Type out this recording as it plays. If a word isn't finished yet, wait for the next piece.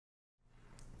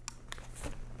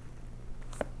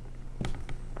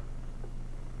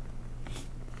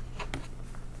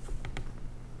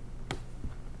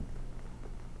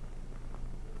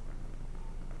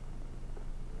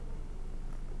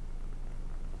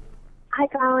Hi,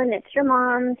 Collin. It's your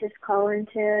mom. Just calling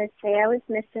to say I was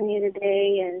missing you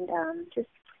today and just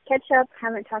catch up.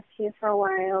 Haven't talked to you for a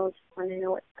while. Just want to know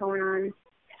what's going on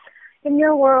in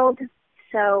your world.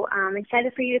 So I'm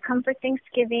excited for you to come for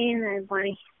Thanksgiving. I want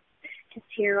to just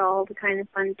hear all the kind of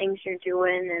fun things you're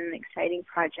doing and exciting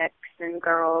projects and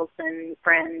girls and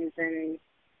friends and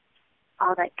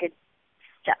all that good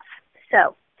stuff.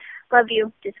 So, love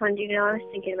you. Just wanted you to know I was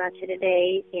thinking about you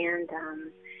today. And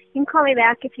you can call me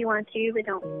back if you want to, but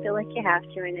don't feel like you have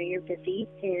to. I know you're busy.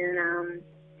 And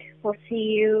we'll see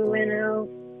you in a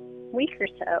week or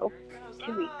so.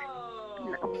 2 weeks.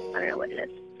 No, I don't know what it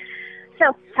is.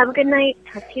 So, have a good night.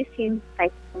 Talk to you soon.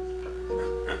 Bye.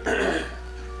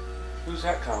 Who's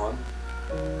that, Collin?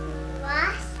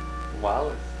 Wallace.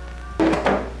 Wallace.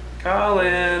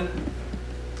 Collin!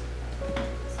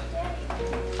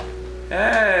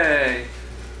 Hey!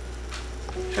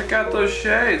 Check out those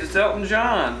shades. It's Elton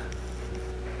John.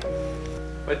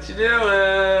 What you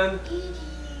doing?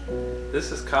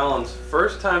 This is Collin's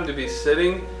first time to be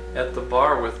sitting at the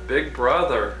bar with Big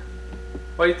Brother.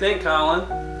 What do you think, Collin?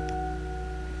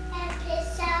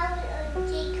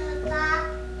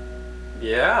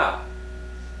 Yeah,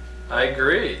 I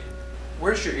agree.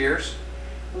 Where's your ears?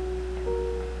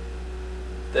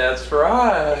 That's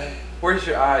right. Where's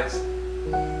your eyes?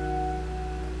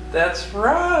 That's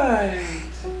right.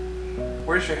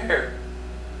 Where's your hair?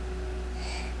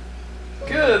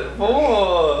 Good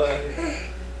boy.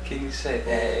 Can you say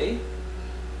A?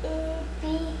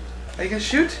 Are you gonna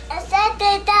shoot?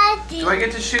 Do I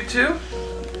get to shoot too?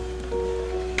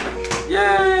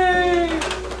 Yay!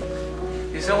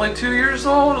 He's only 2 years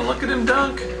old and look at him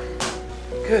dunk.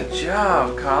 Good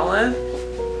job, Collin.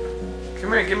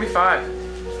 Come here, give me 5.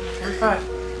 Give me 5.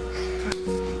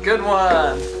 Good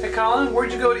one. Hey, Collin,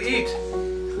 where'd you go to eat?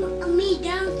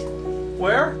 Meadows.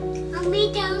 Where?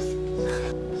 Meadows.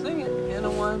 Sing it. In a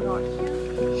one horse.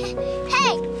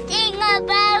 Hey, dingle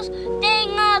bells,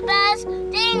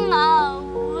 dingle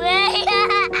way.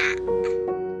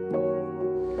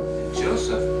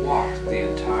 Joseph walked the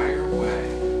entire way.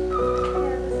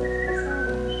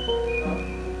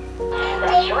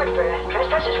 That's short for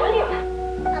Trespassers William.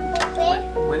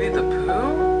 Winnie the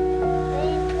Pooh?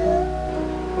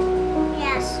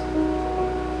 Yes.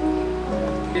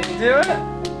 Did you do it?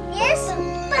 Yes.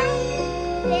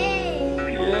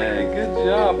 Yay, good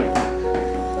job.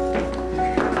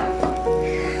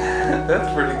 That's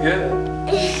pretty good.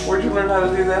 Where'd you learn how to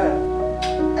do that?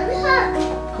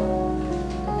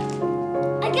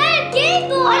 I got a big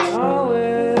boy.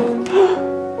 Collin!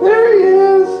 There he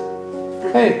is!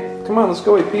 Hey, come on, let's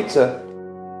go eat pizza.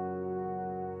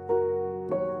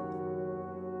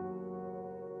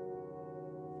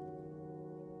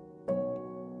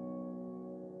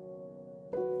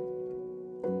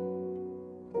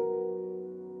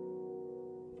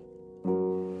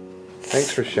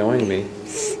 Thanks for showing me.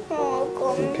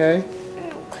 Okay?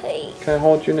 Okay. Can I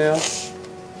hold you now?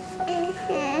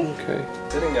 Okay.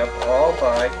 Sitting up all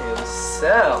by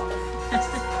himself.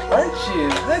 Aren't you?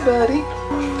 Hi, buddy.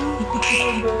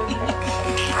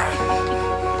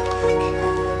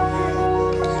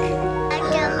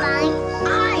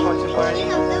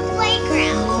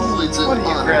 What are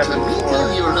you grabbing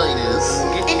for? Your name is.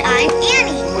 And I'm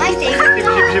Annie, my favorite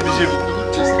dog.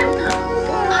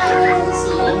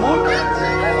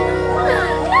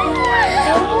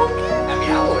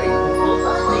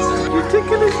 You're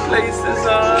taking his places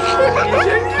on.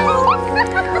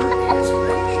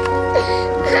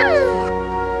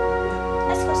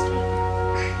 Let's go sleep.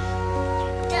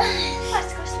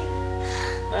 Let's go sleep.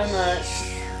 Night night.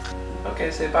 Okay,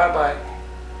 say bye-bye.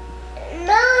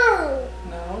 No.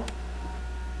 No?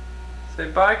 Say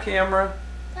bye, camera.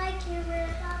 Bye, camera.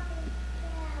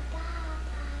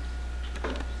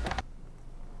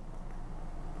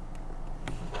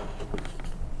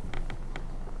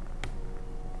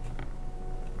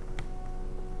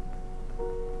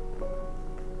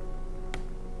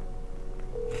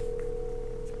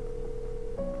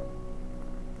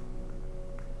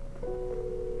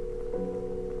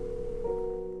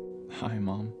 Hi,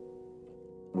 Mom.